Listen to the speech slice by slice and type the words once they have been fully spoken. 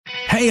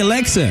Hey,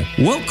 Alexa,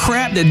 what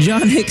crap did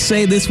John Hicks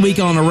say this week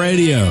on the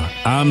radio?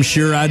 I'm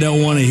sure I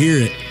don't want to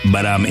hear it,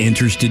 but I'm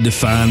interested to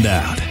find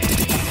out.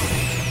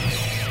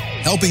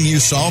 Helping you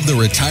solve the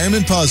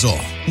retirement puzzle.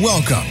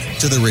 Welcome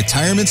to The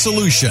Retirement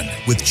Solution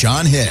with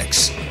John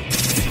Hicks.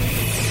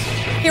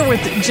 Here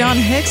with John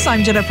Hicks,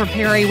 I'm Jennifer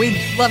Perry.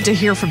 We'd love to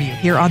hear from you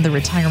here on The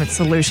Retirement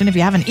Solution. If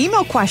you have an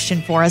email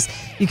question for us,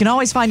 you can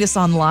always find us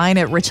online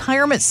at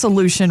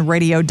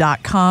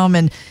retirementsolutionradio.com.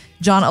 And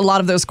John, a lot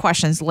of those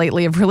questions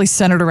lately have really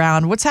centered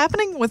around what's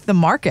happening with the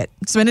market.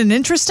 It's been an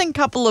interesting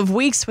couple of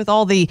weeks with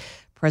all the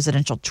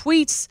presidential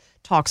tweets,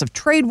 talks of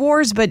trade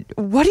wars, but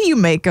what do you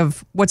make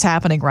of what's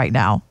happening right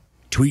now?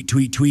 Tweet,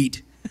 tweet,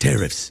 tweet,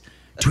 tariffs.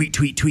 Tweet,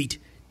 tweet, tweet,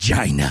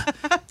 China.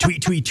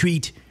 Tweet, tweet,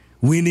 tweet,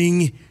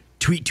 winning.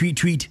 Tweet, tweet,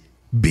 tweet,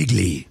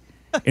 bigly.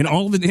 And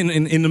all of it,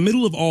 in the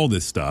middle of all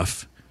this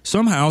stuff,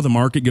 somehow the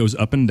market goes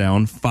up and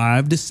down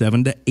 5 to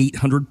 7 to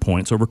 800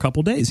 points over a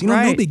couple days.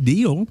 No big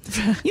deal.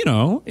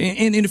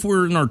 And if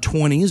we're in our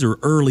 20s or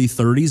early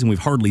 30s and we've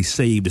hardly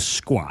saved a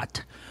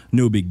squat,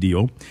 no big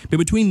deal. But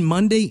between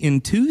Monday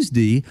and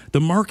Tuesday, the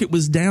market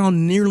was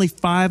down nearly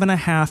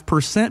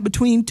 5.5%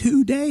 between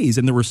 2 days.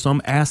 And there were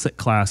some asset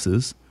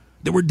classes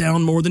that were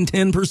down more than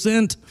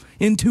 10%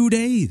 in 2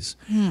 days.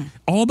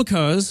 All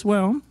because,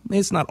 well,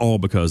 it's not all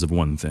because of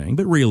one thing,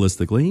 but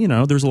realistically,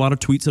 there's a lot of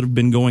tweets that have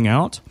been going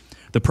out.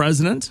 The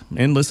president,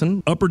 and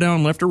listen, up or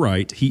down, left or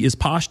right, he is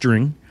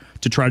posturing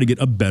to try to get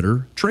a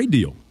better trade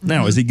deal.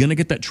 Now, is he going to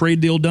get that trade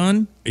deal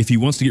done? If he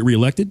wants to get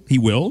reelected, he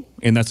will,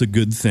 and that's a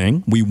good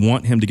thing. We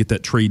want him to get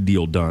that trade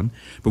deal done.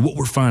 But what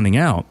we're finding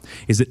out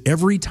is that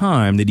every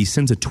time that he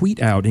sends a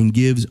tweet out and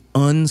gives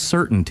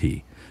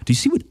uncertainty, do you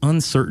see what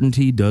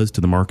uncertainty does to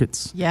the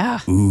markets? Yeah.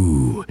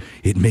 Ooh,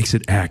 it makes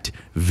it act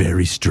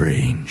very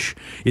strange.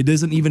 It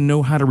doesn't even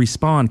know how to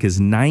respond because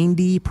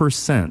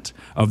 90%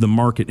 of the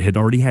market had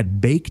already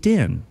had baked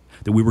in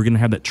that we were going to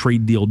have that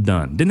trade deal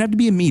done. Didn't have to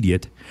be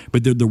immediate,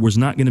 but there was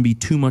not going to be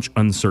too much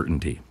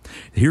uncertainty.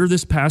 Here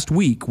this past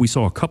week, we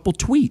saw a couple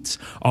tweets.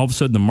 All of a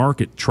sudden, the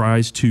market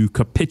tries to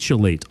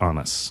capitulate on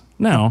us.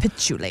 Now,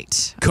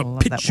 Capitulate.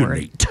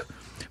 Capitulate.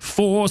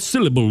 4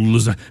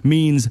 syllables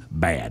means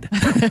bad.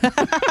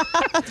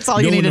 That's all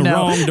you need to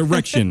know. Going the wrong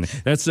direction.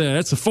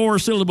 That's 4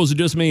 syllables that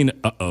just mean,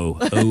 oh,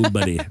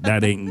 buddy,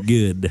 that ain't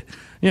good.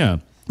 Yeah.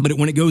 But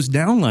when it goes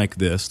down like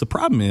this, the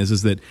problem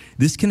is that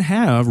this can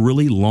have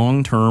really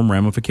long-term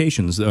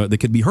ramifications that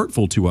could be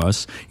hurtful to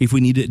us if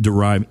we need to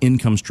derive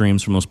income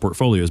streams from those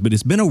portfolios. But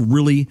it's been a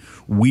really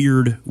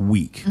weird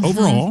week.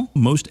 Overall,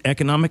 most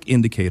economic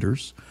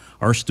indicators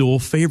are still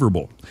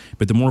favorable.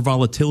 But the more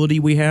volatility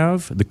we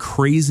have, the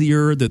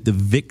crazier that the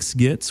VIX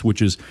gets,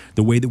 which is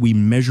the way that we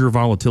measure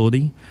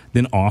volatility,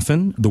 then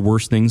often the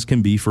worse things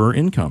can be for our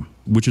income,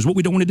 which is what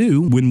we don't want to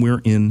do when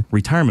we're in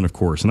retirement, of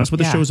course. And that's what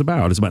the show's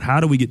about. It's about how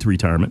do we get to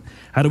retirement?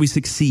 How do we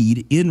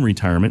succeed in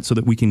retirement so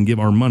that we can give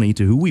our money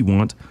to who we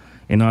want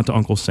and not to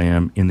Uncle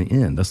Sam in the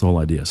end? That's the whole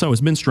idea. So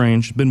it's been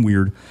strange, been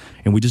weird,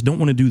 and we just don't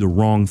want to do the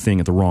wrong thing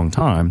at the wrong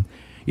time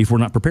if we're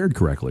not prepared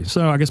correctly.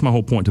 So I guess my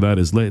whole point to that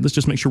is let's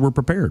just make sure we're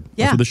prepared.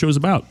 Yeah. That's what the show's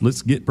about.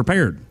 Let's get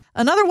prepared.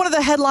 Another one of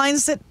the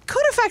headlines that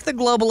could affect the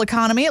global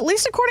economy, at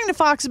least according to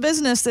Fox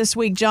Business this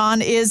week,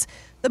 John, is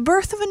the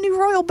birth of a new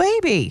royal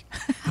baby.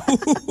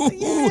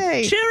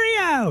 Yay.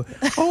 Cheerio!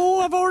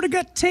 Oh, I've already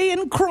got tea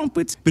and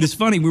crumpets. But it's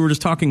funny, we were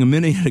just talking a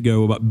minute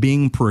ago about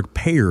being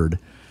prepared,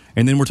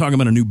 and then we're talking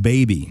about a new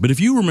baby. But if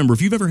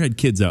you've ever had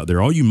kids out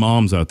there, all you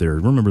moms out there,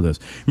 remember this.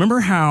 Remember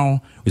how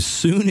as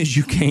soon as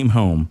you came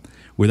home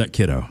with that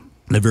kiddo,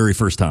 the very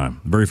first time,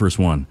 the very first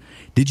one,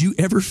 did you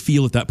ever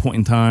feel at that point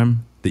in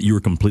time that you were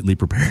completely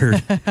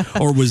prepared?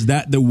 Or was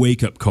that the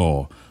wake-up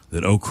call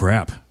that, oh,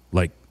 crap,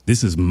 like,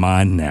 this is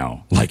mine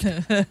now. Like,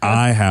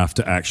 I have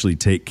to actually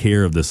take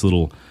care of this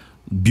little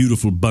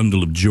beautiful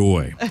bundle of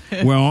joy.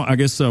 Well, I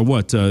guess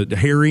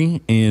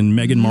Harry and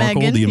Meghan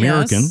Markle, the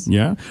American. Yes.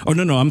 Yeah. Oh,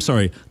 no, I'm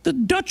sorry. The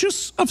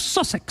Duchess of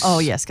Sussex. Oh,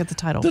 yes, get the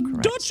title The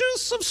correct.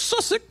 Duchess of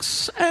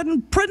Sussex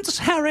and Prince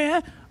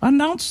Harry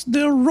announced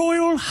their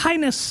Royal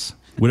Highness.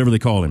 Whatever they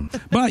call him.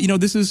 But,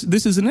 this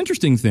is an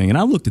interesting thing. And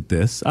I looked at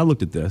this.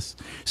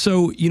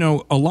 So,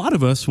 a lot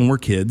of us when we're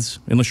kids,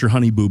 unless you're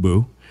Honey Boo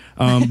Boo,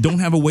 don't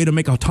have a way to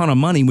make a ton of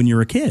money when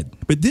you're a kid.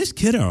 But this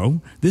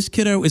kiddo is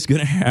going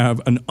to have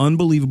an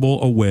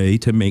unbelievable way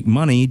to make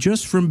money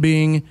just from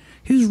being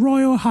His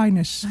Royal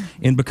Highness.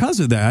 And because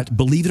of that,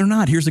 believe it or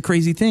not, here's the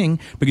crazy thing,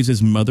 because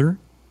his mother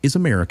is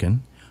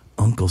American,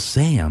 Uncle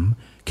Sam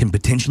can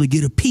potentially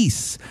get a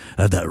piece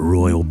of that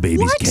royal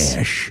baby's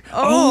cash.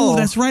 Oh,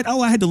 that's right.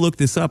 Oh, I had to look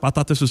this up. I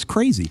thought this was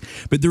crazy.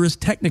 But there is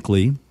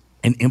technically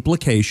an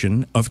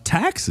implication of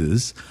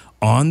taxes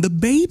on the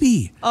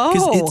baby.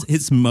 Because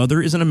his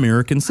mother is an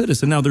American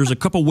citizen. Now, there's a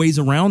couple ways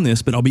around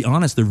this, but I'll be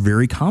honest, they're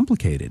very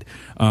complicated.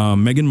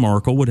 Meghan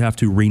Markle would have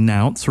to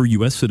renounce her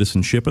U.S.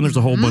 citizenship, and there's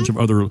a whole bunch of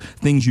other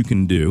things you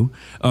can do.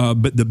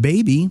 But the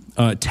baby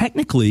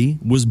technically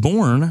was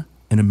born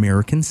an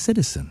American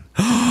citizen.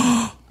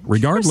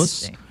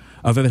 Regardless,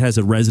 if it has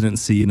a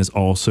residency and is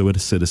also a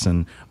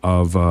citizen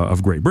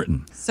of Great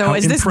Britain. So How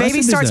as this baby impressive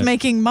is starts that?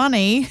 making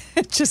money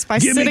just by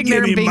sitting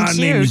there and being my cute.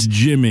 name's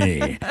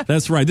Jimmy.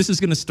 That's right. This is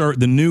going to start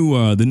the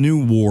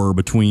new war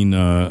between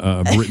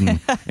Britain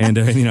and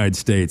the United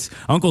States.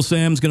 Uncle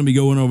Sam's going to be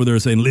going over there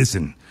saying,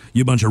 listen,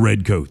 you bunch of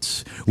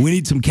redcoats, we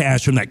need some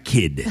cash from that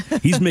kid.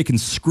 He's making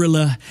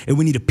Skrilla, and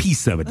we need a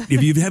piece of it.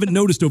 If you haven't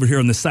noticed over here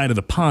on the side of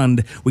the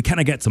pond, we kind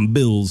of got some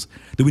bills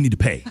that we need to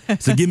pay.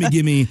 So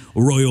gimme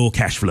royal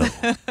cash flow.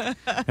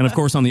 And of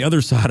course, on the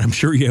other side, I'm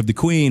sure you have the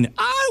Queen.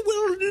 I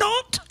will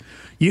not.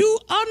 You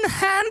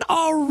unhand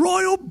our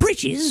royal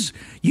breeches.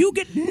 You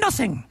get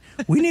nothing.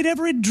 We need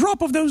every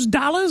drop of those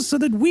dollars so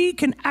that we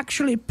can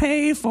actually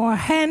pay for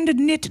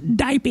hand-knit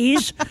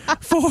diapers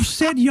for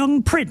said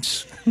young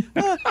prince.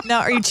 Now,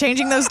 are you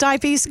changing those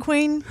diapers,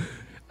 Queen?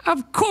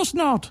 Of course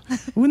not.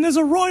 When there's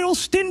a royal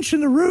stench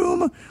in the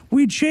room,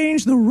 we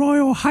change the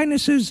Royal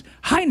Highness's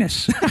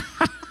highness.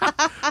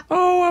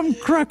 Oh, I'm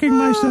cracking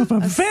myself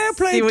up. Fair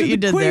play see what to you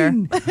the did there.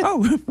 Queen.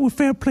 Oh, well,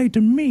 fair play to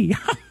me.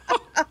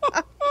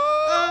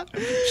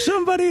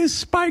 Somebody has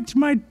spiked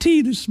my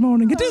tea this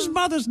morning. It is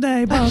Mother's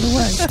Day, by the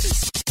way.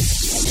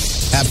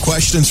 Have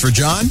questions for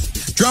John?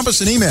 Drop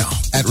us an email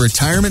at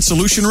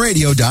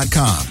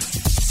retirementsolutionradio.com.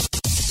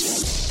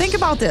 Think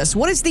about this.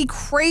 What is the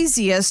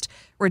craziest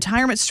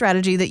retirement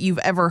strategy that you've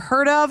ever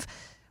heard of?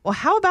 Well,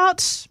 how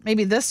about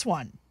maybe this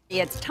one?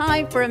 It's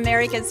time for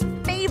America's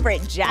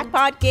favorite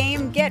jackpot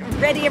game. Get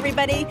ready,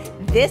 everybody.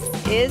 This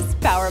is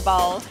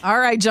Powerball. All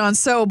right, John.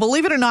 So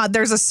believe it or not,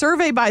 there's a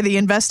survey by the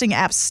investing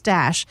app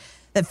Stash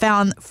that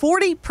found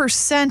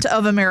 40%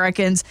 of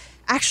Americans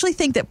actually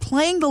think that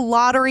playing the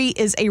lottery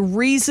is a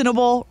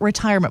reasonable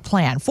retirement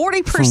plan.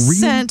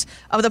 40%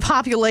 of the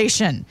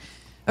population.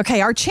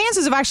 Okay, our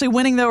chances of actually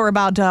winning, though, are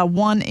about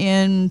 1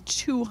 in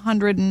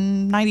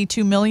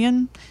 292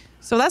 million.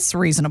 So that's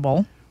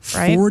reasonable,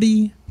 right?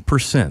 40%.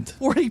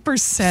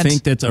 40%.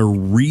 Think that's a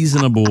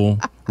reasonable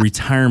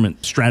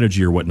retirement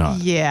strategy or whatnot.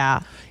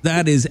 Yeah.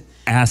 That is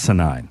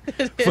asinine.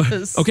 It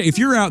is. Okay, if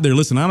you're out there,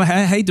 listen,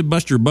 I hate to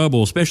bust your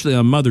bubble, especially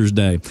on Mother's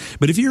Day,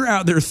 but if you're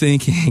out there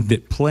thinking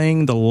that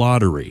playing the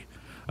lottery,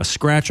 a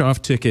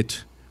scratch-off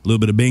ticket, a little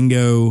bit of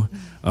bingo,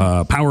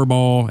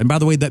 Powerball, and by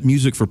the way, that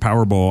music for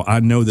Powerball, I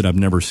know that I've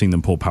never seen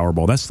them pull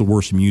Powerball. That's the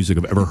worst music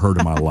I've ever heard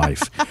in my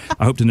life.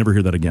 I hope to never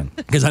hear that again,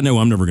 because I know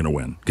I'm never going to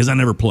win, because I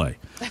never play.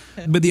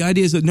 But the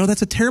idea is that, no,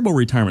 that's a terrible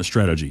retirement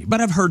strategy.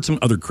 But I've heard some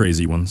other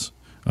crazy ones.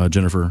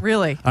 Jennifer.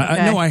 Really?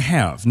 I know I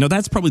have. No,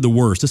 that's probably the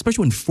worst,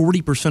 especially when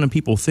 40% of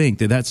people think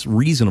that that's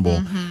reasonable.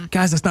 Mm-hmm.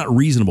 Guys, that's not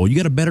reasonable. You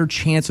got a better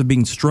chance of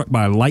being struck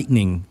by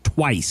lightning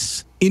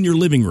twice in your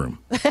living room,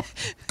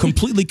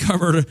 completely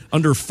covered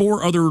under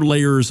 4 other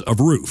layers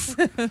of roof,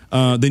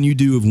 than you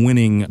do of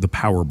winning the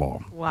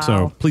Powerball. Wow.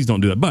 So please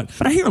don't do that. But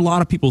I hear a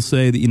lot of people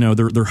say that, you know,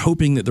 they're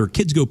hoping that their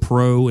kids go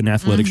pro in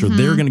athletics, or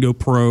they're going to go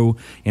pro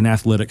in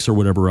athletics or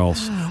whatever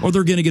else, or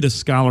they're going to get a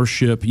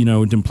scholarship, you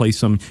know, to play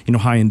some, you know,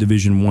 high-end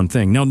Division I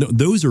thing. Now,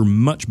 those are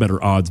much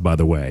better odds, by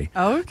the way,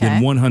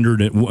 than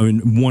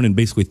 1 in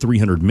basically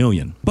 300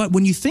 million. But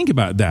when you think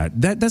about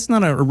that's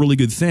not a really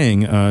good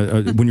thing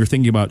when you're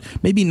thinking about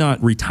maybe not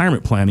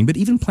retirement planning, but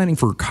even planning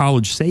for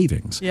college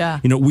savings. Yeah.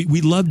 You know,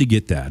 we love to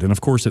get that. And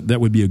of course, that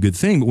would be a good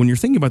thing. But when you're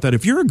thinking about that,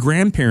 if you're a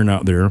grandparent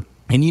out there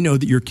and you know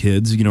that your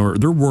kids, you know,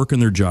 they're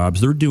working their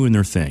jobs, they're doing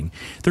their thing,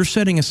 they're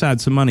setting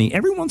aside some money,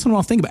 every once in a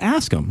while,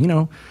 ask them, you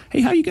know, hey,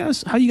 how you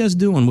guys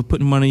doing with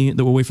putting money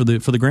away for the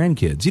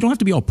grandkids? You don't have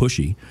to be all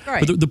pushy.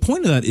 Right. But the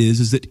point of that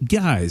is that,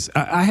 guys,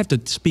 I have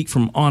to speak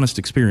from honest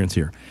experience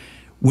here.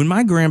 When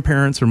my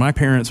grandparents or my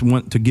parents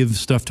want to give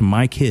stuff to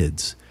my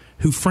kids,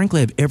 who frankly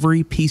have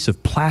every piece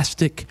of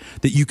plastic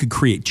that you could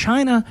create.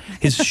 China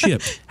has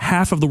shipped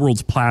half of the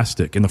world's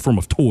plastic in the form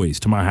of toys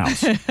to my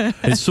house.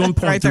 At some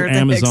point Right there through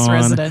at the Hicks Amazon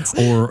residence.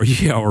 or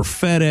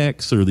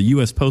FedEx or the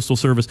U.S. Postal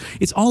Service.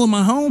 It's all in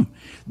my home.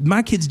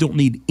 My kids don't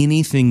need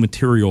anything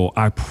material,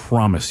 I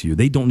promise you.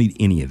 They don't need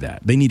any of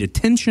that. They need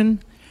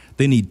attention.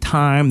 They need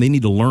time. They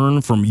need to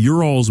learn from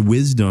your all's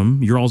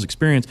wisdom, your all's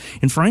experience.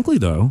 And frankly,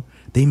 though,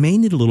 they may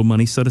need a little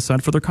money set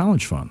aside for their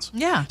college funds.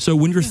 Yeah. So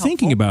when you're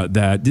thinking about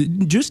that,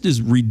 just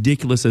as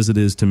ridiculous as it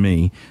is to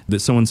me that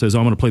someone says, oh,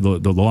 I'm going to play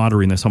the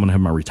lottery and that's how I'm going to have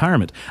my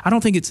retirement, I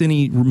don't think it's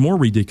any more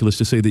ridiculous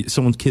to say that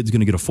someone's kid's going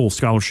to get a full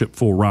scholarship,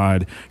 full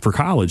ride for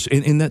college.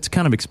 And that's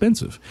kind of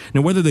expensive.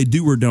 Now, whether they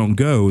do or don't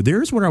go,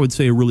 there's what I would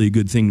say a really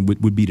good thing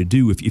would be to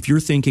do if you're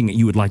thinking that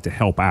you would like to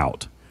help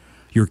out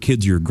your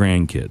kids, your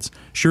grandkids.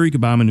 Sure, you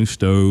could buy them a new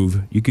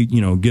stove. You could,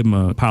 give them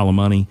a pile of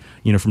money,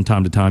 from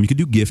time to time. You could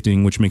do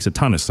gifting, which makes a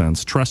ton of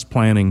sense. Trust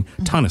planning,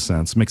 ton of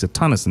sense. Makes a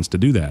ton of sense to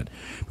do that.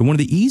 But one of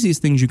the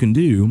easiest things you can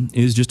do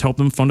is just help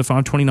them fund a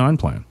 529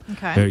 plan.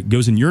 Okay. It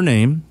goes in your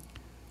name.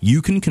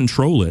 You can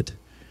control it.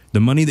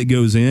 The money that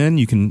goes in,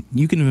 you can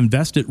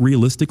invest it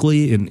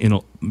realistically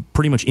in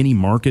pretty much any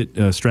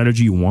market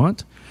strategy you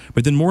want.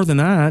 But then more than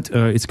that,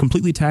 it's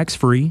completely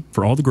tax-free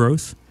for all the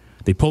growth.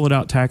 They pull it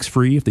out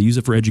tax-free if they use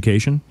it for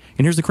education.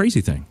 And here's the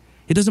crazy thing.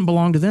 It doesn't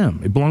belong to them.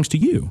 It belongs to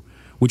you.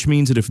 which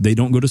means that if they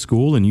don't go to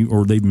school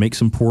or they make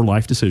some poor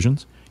life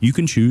decisions, you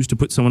can choose to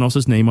put someone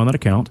else's name on that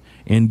account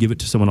and give it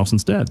to someone else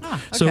instead. Okay.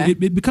 So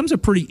it becomes a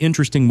pretty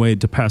interesting way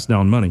to pass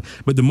down money.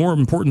 But the more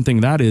important thing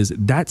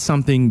that's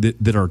something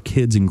that our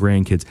kids and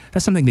grandkids,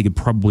 that's something they could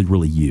probably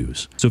really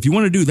use. So if you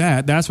want to do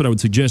that, that's what I would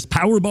suggest.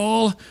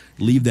 Powerball,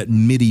 leave that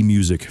MIDI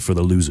music for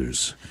the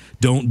losers.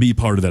 Don't be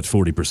part of that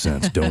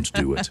 40%. Don't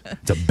do it.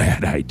 It's a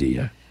bad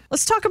idea.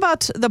 Let's talk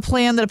about the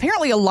plan that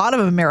apparently a lot of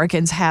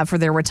Americans have for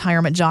their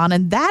retirement, John,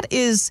 and that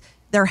is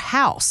their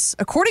house.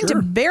 According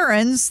to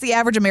Barron's, the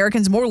average American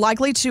is more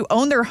likely to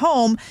own their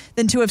home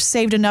than to have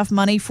saved enough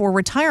money for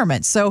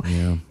retirement. So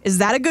is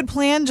that a good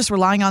plan, just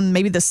relying on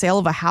maybe the sale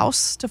of a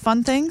house to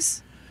fund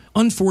things?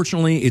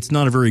 Unfortunately, it's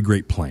not a very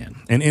great plan.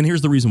 And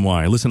here's the reason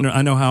why. Listen,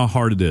 I know how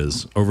hard it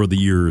is over the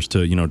years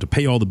to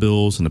pay all the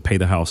bills and to pay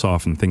the house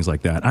off and things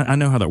like that. I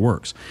know how that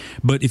works.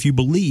 But if you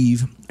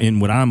believe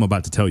in what I'm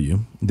about to tell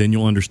you, then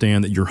you'll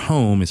understand that your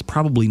home is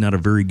probably not a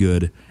very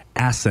good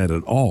asset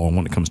at all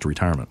when it comes to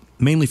retirement,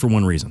 mainly for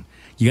one reason.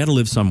 You got to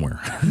live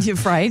somewhere. You're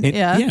right.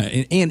 Yeah.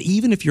 And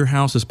even if your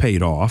house is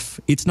paid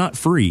off, it's not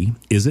free,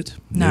 is it?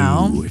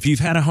 No. If you've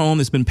had a home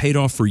that's been paid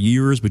off for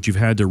years, but you've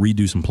had to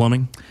redo some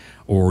plumbing,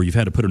 or you've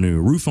had to put a new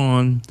roof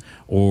on,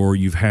 or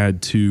you've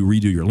had to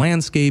redo your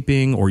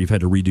landscaping, or you've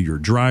had to redo your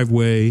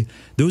driveway,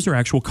 those are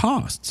actual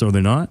costs, are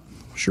they not?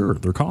 Sure,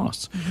 they're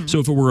costs. Mm-hmm. So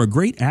if it were a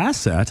great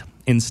asset,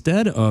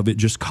 instead of it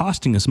just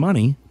costing us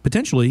money,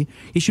 potentially,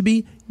 it should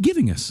be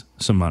giving us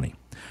some money.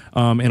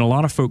 And a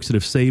lot of folks that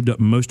have saved up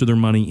most of their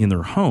money in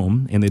their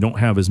home and they don't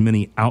have as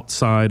many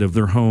outside of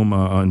their home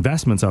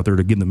investments out there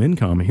to give them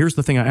income. Here's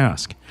the thing I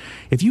ask.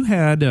 If you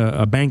had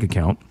a bank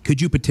account, could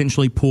you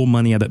potentially pull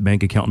money out of that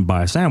bank account and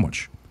buy a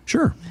sandwich?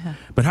 Sure.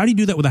 But how do you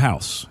do that with a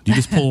house? Do you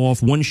just pull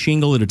off one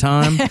shingle at a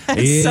time?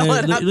 Sell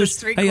it out the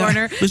street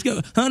corner. Let's go,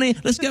 honey,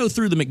 let's go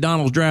through the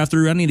McDonald's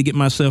drive-thru. I need to get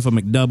myself a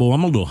McDouble.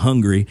 I'm a little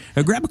hungry.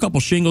 Grab a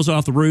couple shingles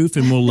off the roof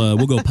and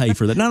we'll go pay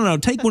for that. No.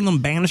 Take one of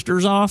them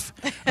banisters off.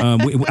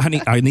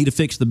 I need to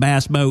fix the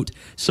bass boat.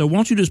 So why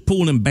don't you just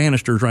pull them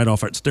banisters right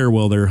off that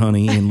stairwell there,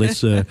 honey, and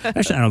let's,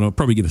 actually, I don't know,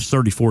 probably give us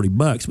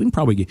 $30-$40. We can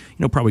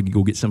probably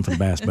go get some for the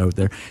bass boat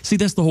there. See,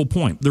 that's the whole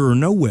point. There are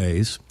no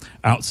ways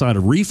outside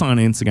of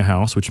refinancing a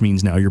house, which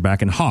means now you're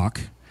back in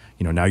hock.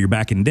 Now you're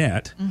back in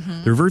debt.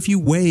 Mm-hmm. There are very few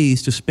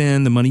ways to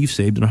spend the money you've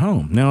saved in a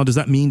home. Now, does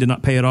that mean to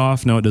not pay it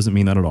off? No, it doesn't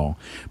mean that at all.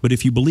 But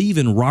if you believe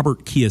in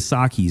Robert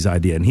Kiyosaki's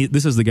idea, and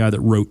this is the guy that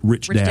wrote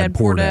Rich Dad,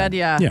 Poor Dad.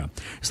 Yeah.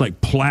 It's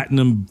like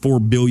platinum, 4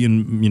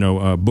 billion,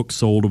 books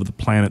sold over the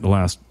planet the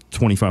last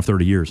 25,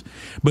 30 years.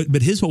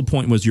 But his whole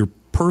point was your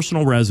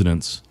personal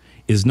residence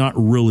is not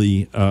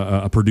really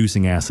a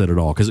producing asset at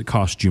all because it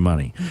costs you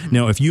money. Mm-hmm.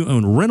 Now, if you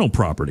own rental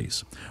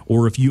properties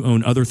or if you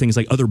own other things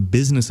like other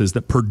businesses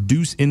that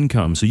produce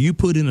income, so you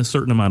put in a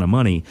certain amount of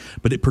money,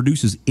 but it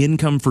produces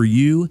income for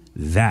you,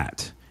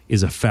 that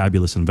is a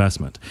fabulous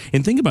investment.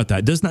 And think about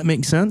that. Doesn't that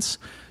make sense?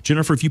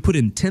 Jennifer, if you put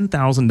in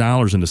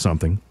 $10,000 into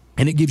something,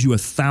 and it gives you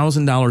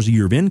 $1,000 a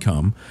year of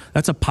income,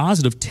 that's a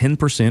positive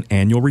 10%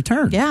 annual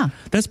return. Yeah.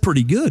 That's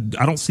pretty good.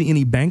 I don't see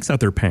any banks out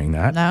there paying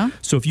that. No.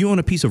 So if you own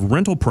a piece of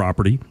rental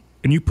property,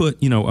 and you put,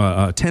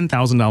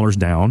 $10,000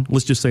 down,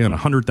 let's just say on a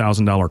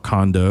 $100,000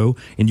 condo,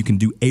 and you can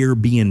do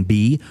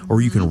Airbnb or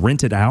you can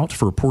rent it out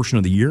for a portion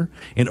of the year.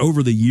 And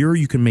over the year,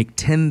 you can make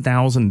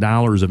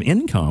 $10,000 of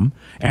income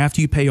after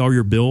you pay all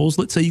your bills.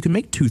 Let's say you can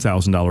make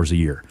 $2,000 a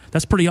year.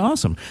 That's pretty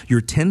awesome. Your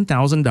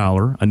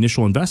 $10,000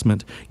 initial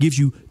investment gives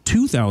you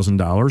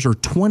 $2,000 or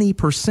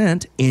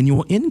 20%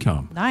 annual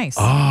income. Nice.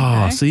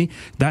 Ah, okay. See,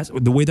 that's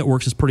the way that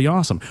works is pretty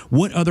awesome.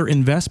 What other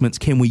investments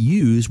can we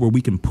use where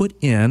we can put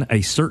in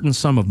a certain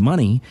sum of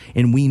money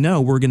and we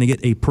know we're going to get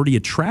a pretty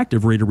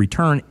attractive rate of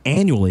return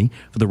annually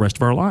for the rest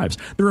of our lives?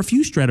 There are a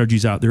few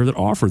strategies out there that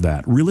offer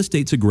that. Real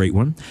estate's a great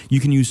one.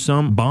 You can use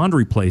some bond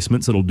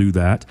replacements that'll do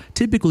that.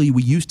 Typically,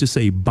 we used to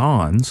say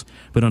bonds,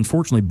 but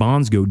unfortunately,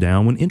 bonds go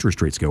down when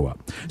interest rates go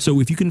up.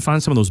 So if you can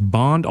find some of those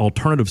bond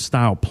alternative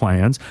style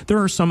plans, there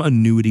are some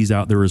annuities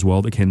out there as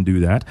well that can do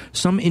that,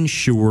 some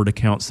insured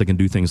accounts that can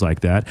do things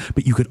like that,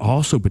 but you could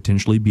also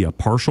potentially be a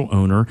partial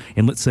owner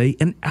in, let's say,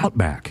 an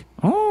Outback.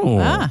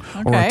 Okay.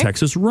 Or a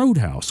Texas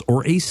Roadhouse,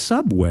 or a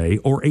Subway,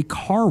 or a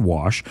car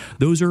wash.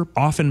 Those are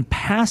often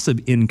passive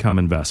income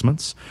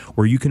investments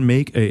where you can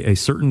make a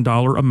certain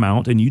dollar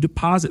amount and you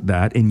deposit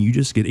that and you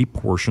just get a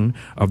portion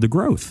of the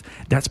growth.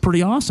 That's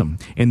pretty awesome.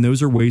 And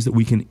those are ways that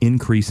we can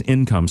increase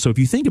income. So if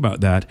you think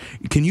about that,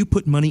 can you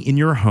put money in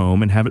your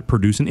home and have it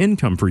produce an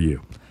income for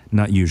you?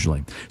 Not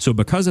usually. So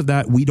because of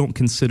that, we don't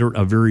consider it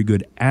a very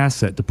good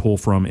asset to pull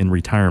from in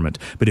retirement.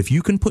 But if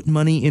you can put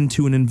money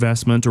into an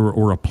investment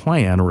or a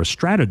plan or a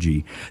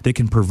strategy that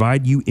can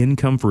provide you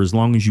income for as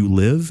long as you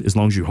live, as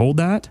long as you hold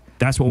that,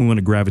 that's what we want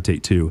to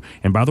gravitate to.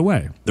 And by the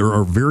way, there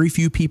are very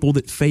few people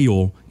that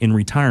fail in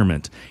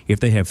retirement if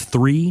they have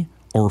 3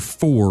 or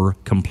 4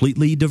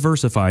 completely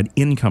diversified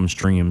income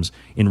streams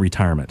in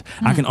retirement.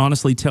 I can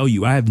honestly tell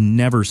you, I have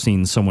never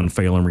seen someone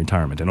fail in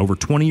retirement. In over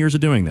 20 years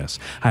of doing this,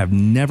 I have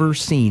never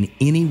seen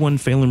anyone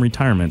fail in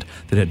retirement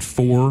that had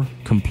 4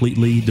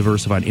 completely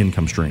diversified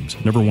income streams.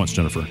 Never once,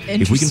 Jennifer.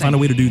 If we can find a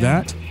way to do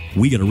that,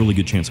 we got a really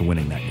good chance of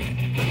winning that game.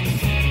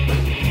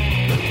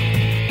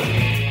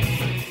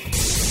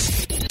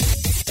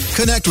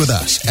 Connect with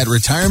us at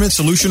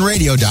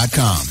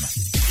retirementsolutionradio.com.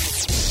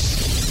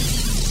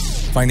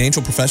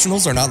 Financial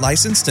professionals are not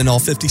licensed in all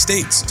 50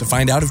 states. To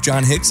find out if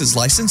John Hicks is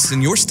licensed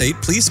in your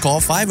state, please call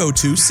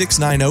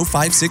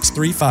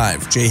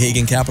 502-690-5635. J.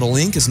 Hagan Capital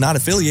Inc. is not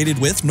affiliated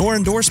with nor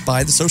endorsed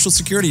by the Social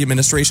Security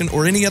Administration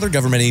or any other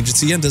government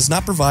agency and does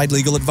not provide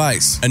legal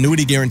advice.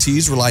 Annuity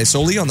guarantees rely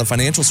solely on the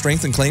financial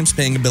strength and claims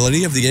paying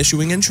ability of the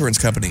issuing insurance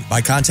company.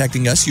 By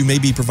contacting us, you may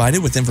be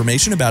provided with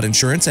information about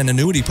insurance and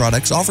annuity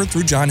products offered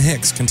through John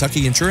Hicks,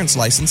 Kentucky Insurance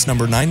License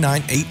number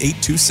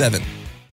 998827.